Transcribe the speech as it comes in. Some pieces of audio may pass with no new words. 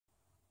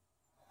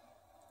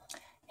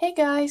Hey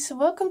guys,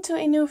 welcome to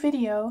a new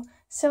video.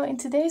 So in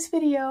today's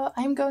video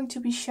I'm going to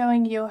be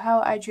showing you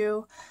how I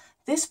drew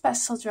this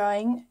pastel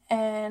drawing,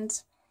 and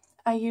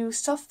I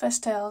used soft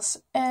pastels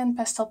and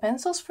pastel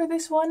pencils for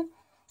this one,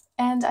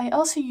 and I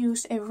also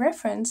used a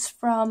reference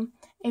from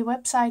a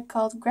website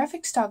called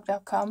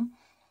graphicstock.com,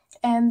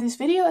 and this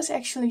video is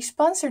actually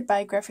sponsored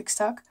by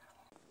Graphicstock.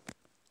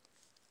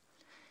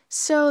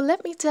 So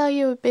let me tell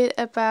you a bit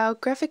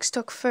about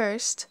Graphicstock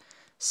first.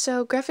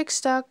 So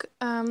Graphicstock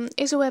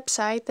is a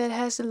website that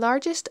has the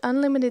largest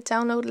unlimited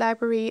download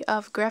library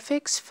of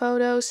graphics,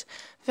 photos,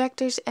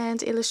 vectors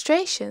and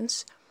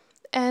illustrations.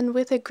 And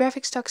with a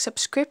Graphicstock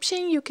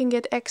subscription you can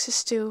get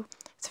access to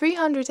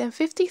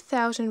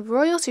 350,000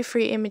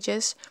 royalty-free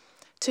images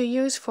to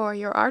use for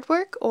your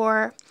artwork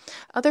or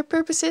other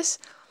purposes.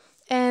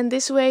 And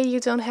this way you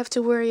don't have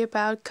to worry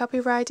about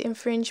copyright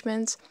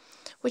infringement,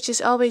 which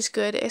is always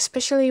good,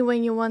 especially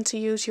when you want to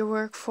use your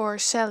work for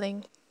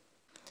selling.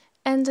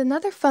 And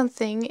another fun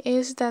thing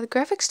is that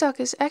Graphicstock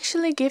is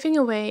actually giving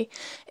away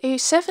a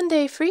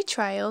 7-day free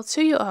trial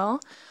to you all,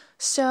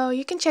 so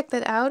you can check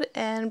that out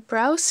and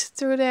browse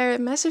through their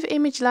massive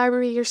image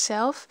library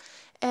yourself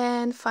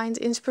and find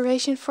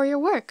inspiration for your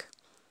work.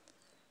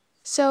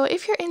 So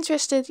if you're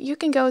interested, you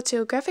can go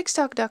to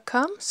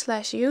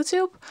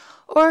graphicstock.com/YouTube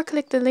or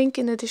click the link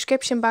in the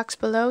description box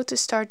below to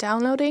start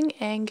downloading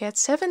and get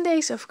 7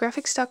 days of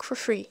Graphicstock for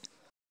free.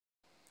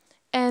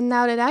 And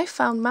now that I've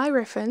found my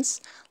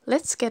reference,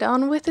 let's get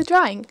on with the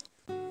drawing.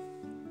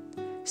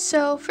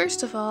 So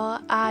first of all,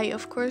 I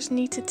of course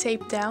need to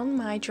tape down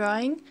my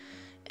drawing,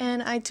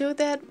 and I do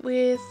that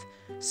with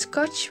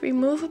Scotch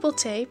removable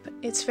tape.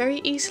 It's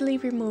very easily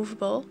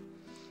removable.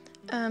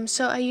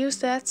 So I use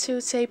that to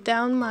tape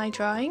down my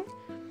drawing,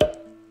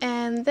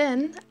 and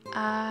then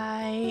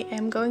I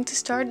am going to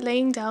start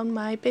laying down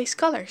my base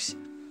colors.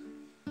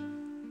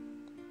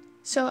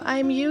 So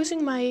I'm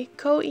using my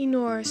Koh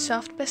I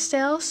soft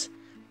pastels,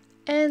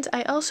 and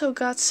I also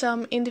got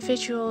some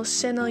individual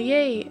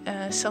Sennelier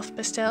soft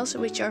pastels,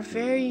 which are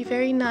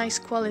very nice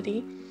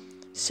quality.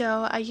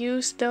 So I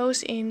used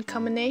those in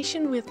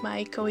combination with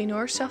my Koh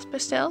I soft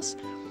pastels.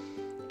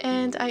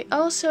 And I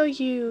also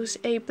use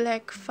a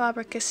black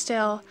Faber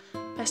Castell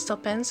pastel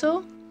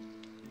pencil.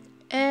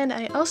 And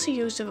I also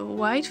used a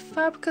white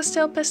Faber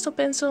Castell pastel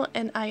pencil,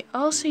 and I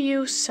also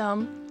used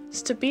some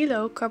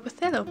Stabilo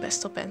Carbothello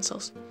pastel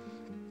pencils.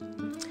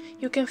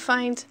 You can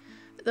find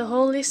the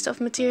whole list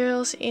of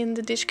materials in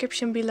the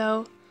description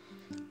below,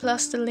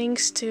 plus the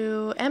links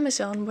to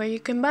Amazon where you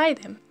can buy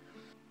them.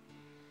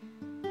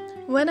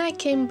 When I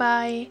came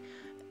by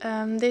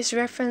this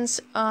reference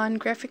on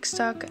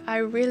Graphicstock, I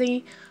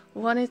really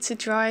wanted to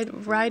draw it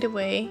right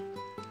away.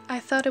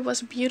 I thought it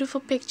was a beautiful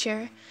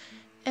picture,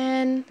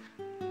 and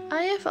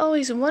I have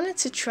always wanted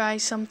to try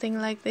something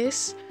like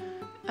this,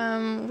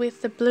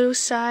 with the blue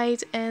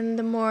side and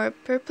the more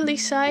purpley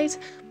side,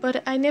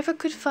 but I never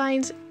could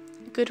find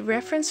good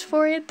reference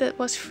for it that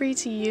was free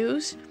to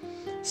use.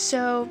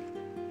 So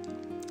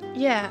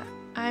yeah,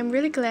 I'm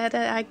really glad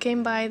that I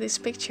came by this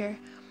picture.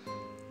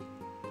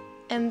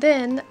 And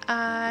then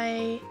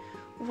I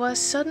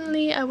was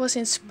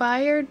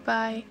inspired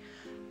by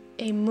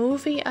a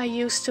movie I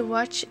used to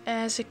watch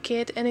as a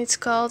kid, and it's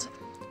called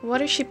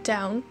Watership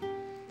Down,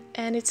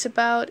 and it's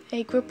about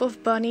a group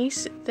of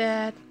bunnies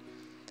that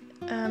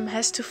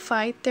has to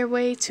fight their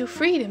way to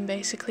freedom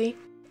basically.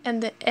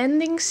 And the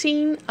ending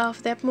scene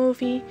of that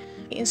movie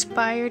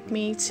inspired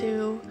me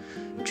to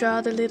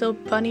draw the little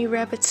bunny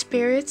rabbit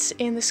spirits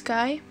in the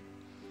sky.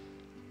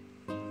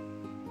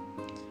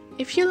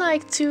 If you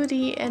like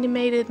 2D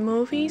animated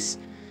movies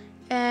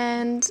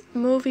and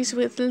movies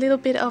with a little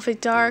bit of a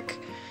dark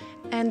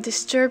and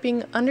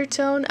disturbing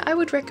undertone, I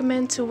would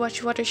recommend to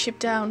watch Watership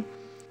Down.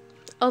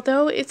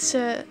 Although it's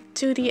a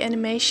 2D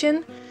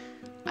animation,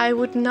 I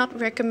would not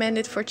recommend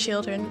it for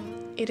children.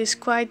 It is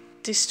quite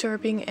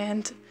disturbing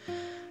and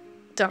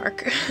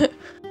dark.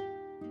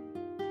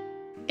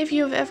 If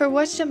you have ever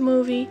watched that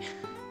movie,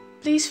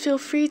 please feel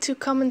free to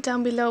comment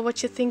down below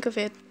what you think of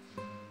it.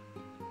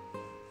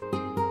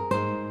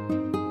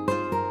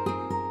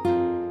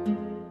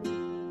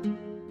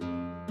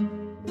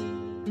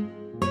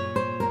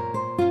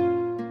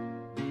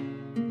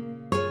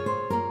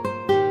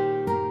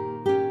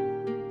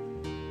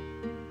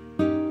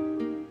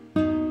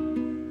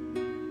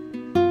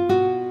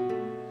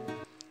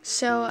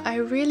 So I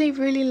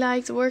really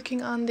liked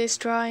working on this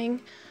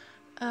drawing.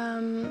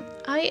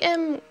 I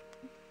am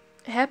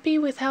happy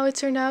with how it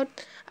turned out.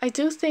 I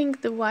do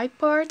think the white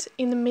part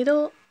in the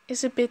middle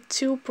is a bit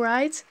too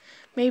bright.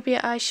 Maybe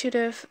I should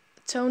have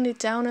toned it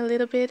down a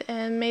little bit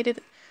and made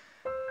it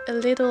a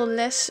little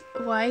less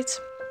white.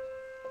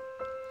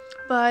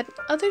 But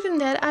other than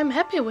that, I'm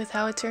happy with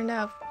how it turned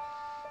out.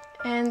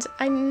 And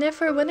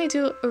when I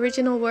do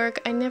original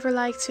work, I never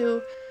like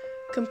to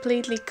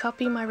completely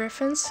copy my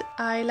reference.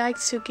 I like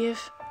to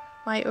give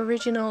my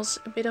originals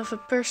a bit of a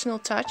personal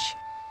touch.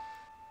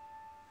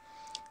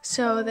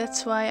 So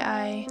that's why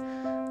I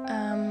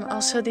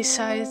also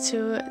decided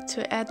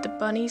to add the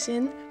bunnies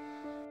in.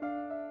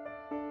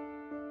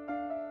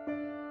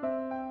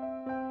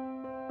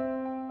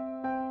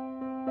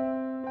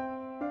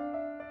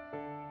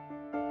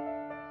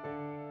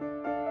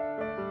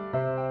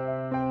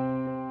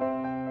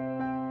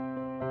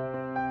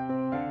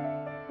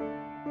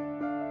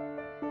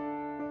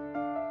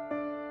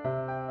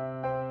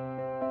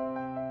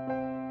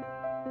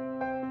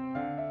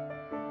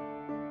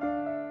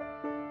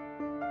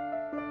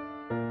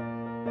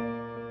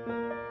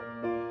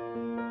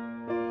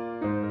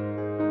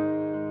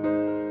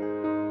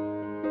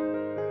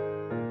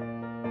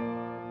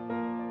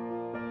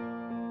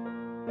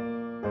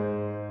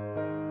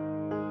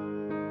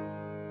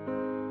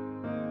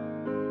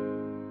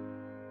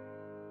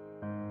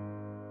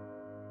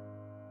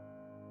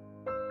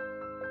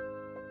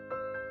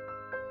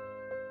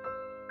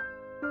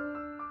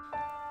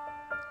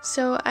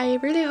 So I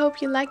really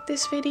hope you liked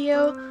this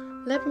video.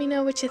 Let me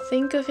know what you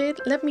think of it.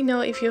 Let me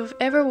know if you've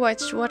ever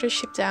watched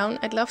Watership Down.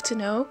 I'd love to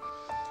know.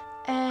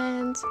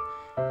 And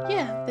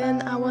yeah,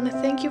 then I want to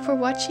thank you for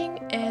watching,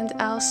 and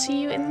I'll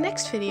see you in the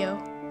next video.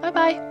 Bye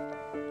bye!